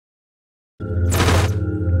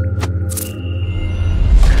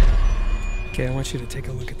Okay, I want you to take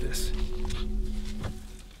a look at this.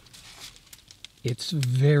 It's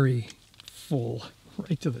very full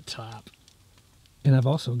right to the top. And I've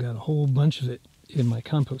also got a whole bunch of it in my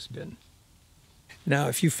compost bin. Now,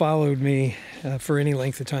 if you followed me for any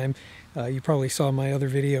length of time, you probably saw my other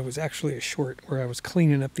video. It was actually a short where I was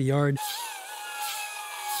cleaning up the yard.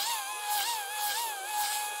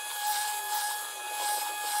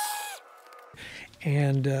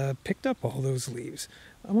 And picked up all those leaves.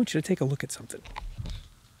 I want you to take a look at something.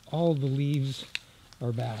 All the leaves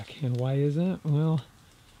are back. And why is that? Well,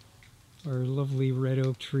 our lovely red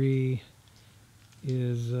oak tree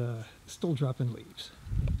is still dropping leaves.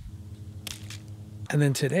 And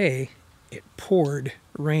then today, it poured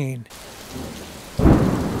rain.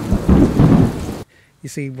 You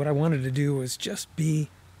see, what I wanted to do was just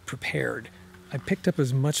be prepared. I picked up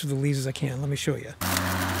as much of the leaves as I can. Let me show you.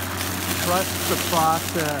 Trust the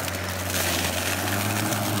process.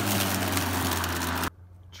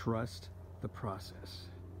 Trust the process.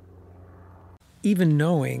 Even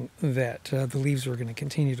knowing that the leaves were going to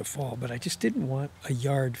continue to fall, but I just didn't want a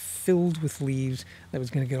yard filled with leaves that was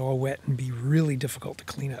going to get all wet and be really difficult to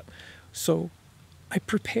clean up. So I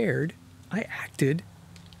prepared, I acted,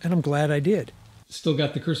 and I'm glad I did. Still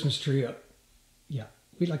got the Christmas tree up. Yeah,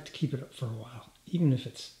 we like to keep it up for a while, even if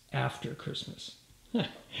it's after Christmas. And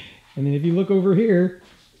then if you look over here,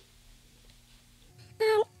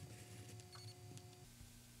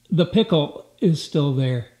 the pickle is still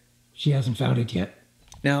there. She hasn't found it yet.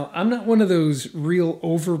 Now, I'm not one of those real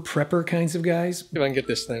over-prepper kinds of guys. If I can get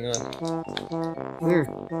this thing on. There.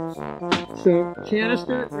 So,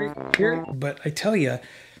 canister right here. But I tell you,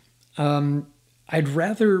 I'd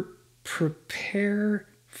rather prepare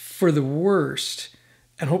for the worst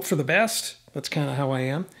and hope for the best. That's kind of how I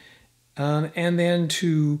am. And then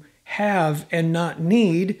to have and not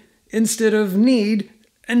need instead of need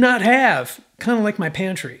and not have. Kind of like my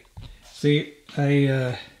pantry. See,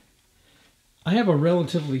 I have a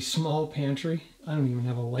relatively small pantry. I don't even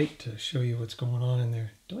have a light to show you what's going on in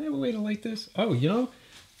there. Do I have a way to light this? Oh, you know,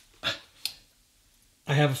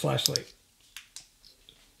 I have a flashlight.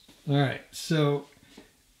 All right, so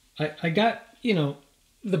I got, you know,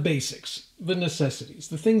 the basics, the necessities,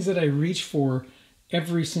 the things that I reach for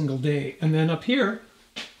every single day. And then up here,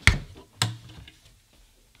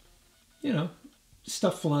 you know,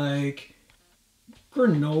 stuff like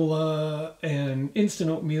granola and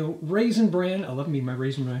instant oatmeal, Raisin Bran. I love me my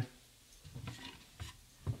Raisin Bran.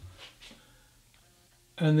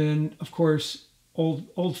 And then, of course,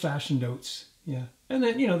 old-fashioned oats. Yeah. And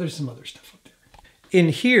then, you know, there's some other stuff up there. In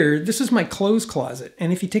here, this is my clothes closet.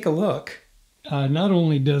 And if you take a look, not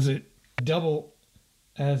only does it double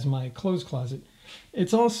as my clothes closet,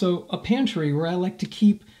 it's also a pantry where I like to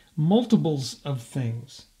keep multiples of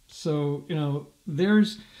things. So, you know,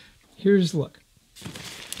 here's, look.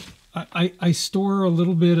 I store a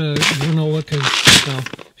little bit of granola because, you know,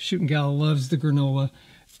 Shooting Gal loves the granola.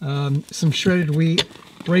 Some shredded wheat,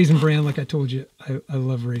 Raisin Bran, like I told you, I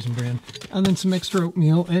love Raisin Bran. And then some extra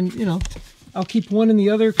oatmeal, and, you know, I'll keep one in the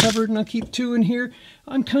other cupboard and I'll keep two in here.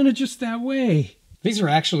 I'm kind of just that way. These are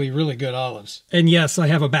actually really good olives. And yes, I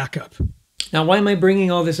have a backup. Now, why am I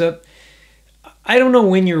bringing all this up? I don't know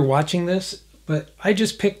when you're watching this, but I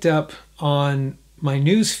just picked up on my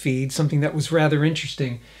news feed something that was rather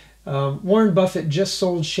interesting. Warren Buffett just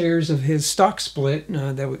sold shares of his stock split.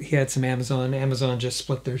 He had some Amazon. Amazon just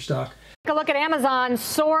split their stock. Take a look at Amazon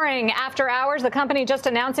soaring after hours. The company just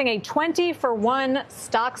announcing a 20-for-1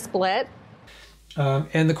 stock split.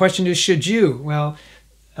 And the question is, should you? Well,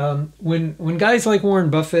 when guys like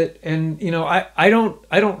Warren Buffett, and you know, I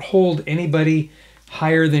don't hold anybody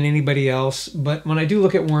higher than anybody else, but when I do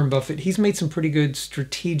look at Warren Buffett, he's made some pretty good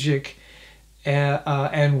strategic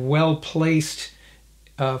and well-placed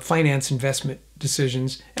finance investment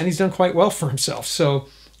decisions, and he's done quite well for himself. So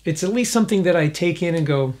it's at least something that I take in and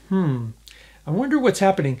go, I wonder what's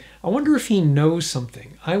happening. I wonder if he knows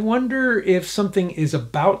something. I wonder if something is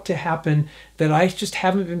about to happen that I just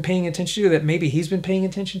haven't been paying attention to, that maybe he's been paying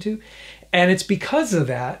attention to. And it's because of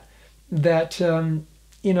that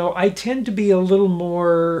you know, I tend to be a little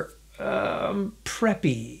more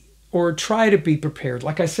preppy, or try to be prepared.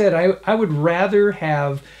 Like I said, I would rather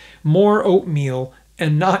have more oatmeal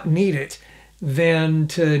and not need it than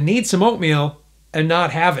to need some oatmeal and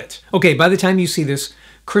not have it. Okay, by the time you see this,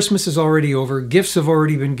 Christmas is already over, gifts have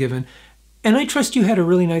already been given, and I trust you had a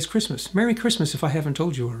really nice Christmas. Merry Christmas if I haven't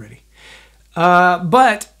told you already.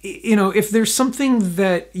 But, you know, if there's something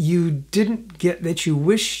that you didn't get that you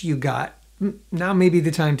wish you got, now may be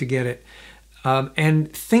the time to get it.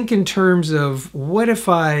 And think in terms of, what if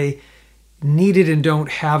I need it and don't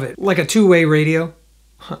have it? Like a two-way radio.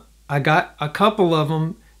 I got a couple of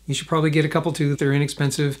them. You should probably get a couple too. They're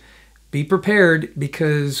inexpensive. Be prepared,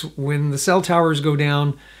 because when the cell towers go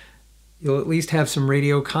down, you'll at least have some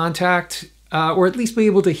radio contact, or at least be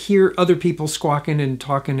able to hear other people squawking and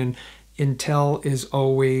talking, and intel is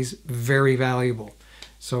always very valuable.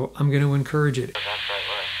 So I'm going to encourage it.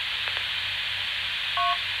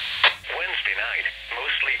 Wednesday night,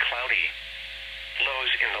 mostly cloudy.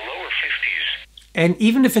 Lows in the lower 50s. And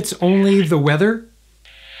even if it's only the weather,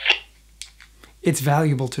 it's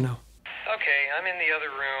valuable to know. Okay, I'm in the other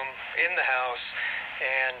room, in the house,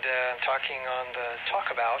 and talking on the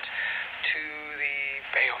talkabout to the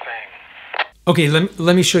Baofeng. Okay,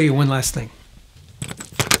 let me show you one last thing.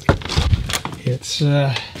 It's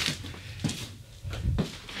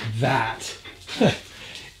that.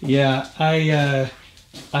 Yeah, I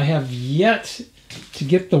have yet to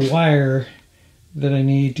get the wire that I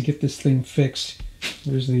need to get this thing fixed.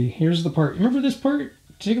 Here's the part. Remember this part?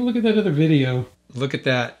 Take a look at that other video. Look at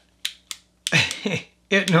that.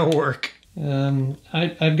 It no work.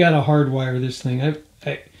 I've got to hardwire this thing.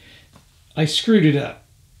 I screwed it up.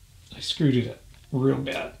 I screwed it up real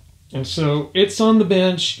bad. And so it's on the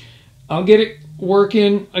bench. I'll get it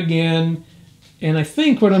working again. And I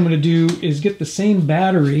think what I'm going to do is get the same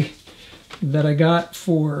battery that I got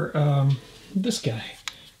for this guy.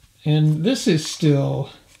 And this is still...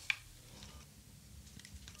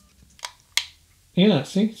 Yeah,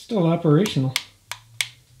 see, still operational.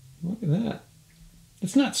 Look at that.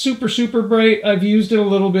 It's not super, super bright. I've used it a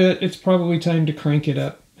little bit. It's probably time to crank it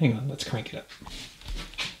up. Hang on, let's crank it up.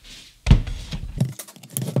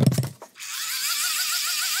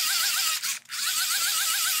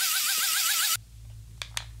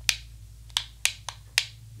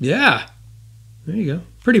 Yeah, there you go.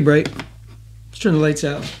 Pretty bright. Let's turn the lights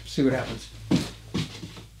out, see what happens.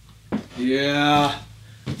 Yeah,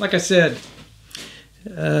 like I said,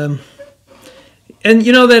 and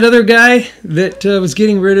you know that other guy that was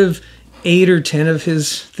getting rid of 8 or 10 of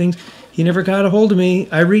his things, he never got a hold of me.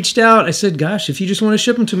 I reached out. I said, gosh, if you just want to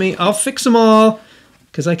ship them to me, I'll fix them all,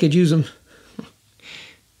 because I could use them.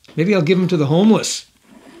 Maybe I'll give them to the homeless.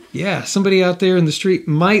 Yeah, somebody out there in the street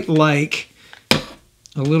might like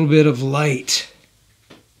a little bit of light.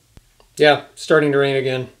 Yeah, starting to rain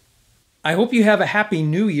again. I hope you have a happy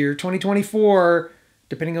new year. 2024,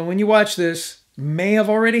 depending on when you watch this, may have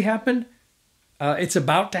already happened. It's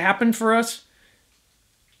about to happen for us.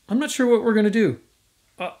 I'm not sure what we're going to do.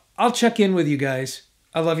 I'll check in with you guys.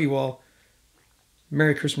 I love you all.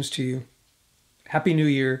 Merry Christmas to you. Happy New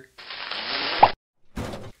Year.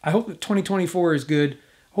 I hope that 2024 is good.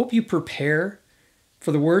 I hope you prepare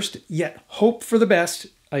for the worst, yet hope for the best.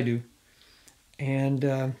 I do.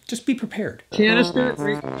 And just be prepared. Canister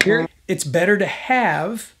right here. It's better to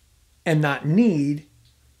have and not need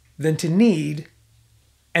than to need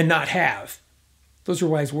and not have. Those are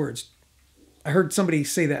wise words. I heard somebody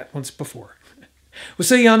say that once before. We'll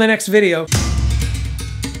see you on the next video.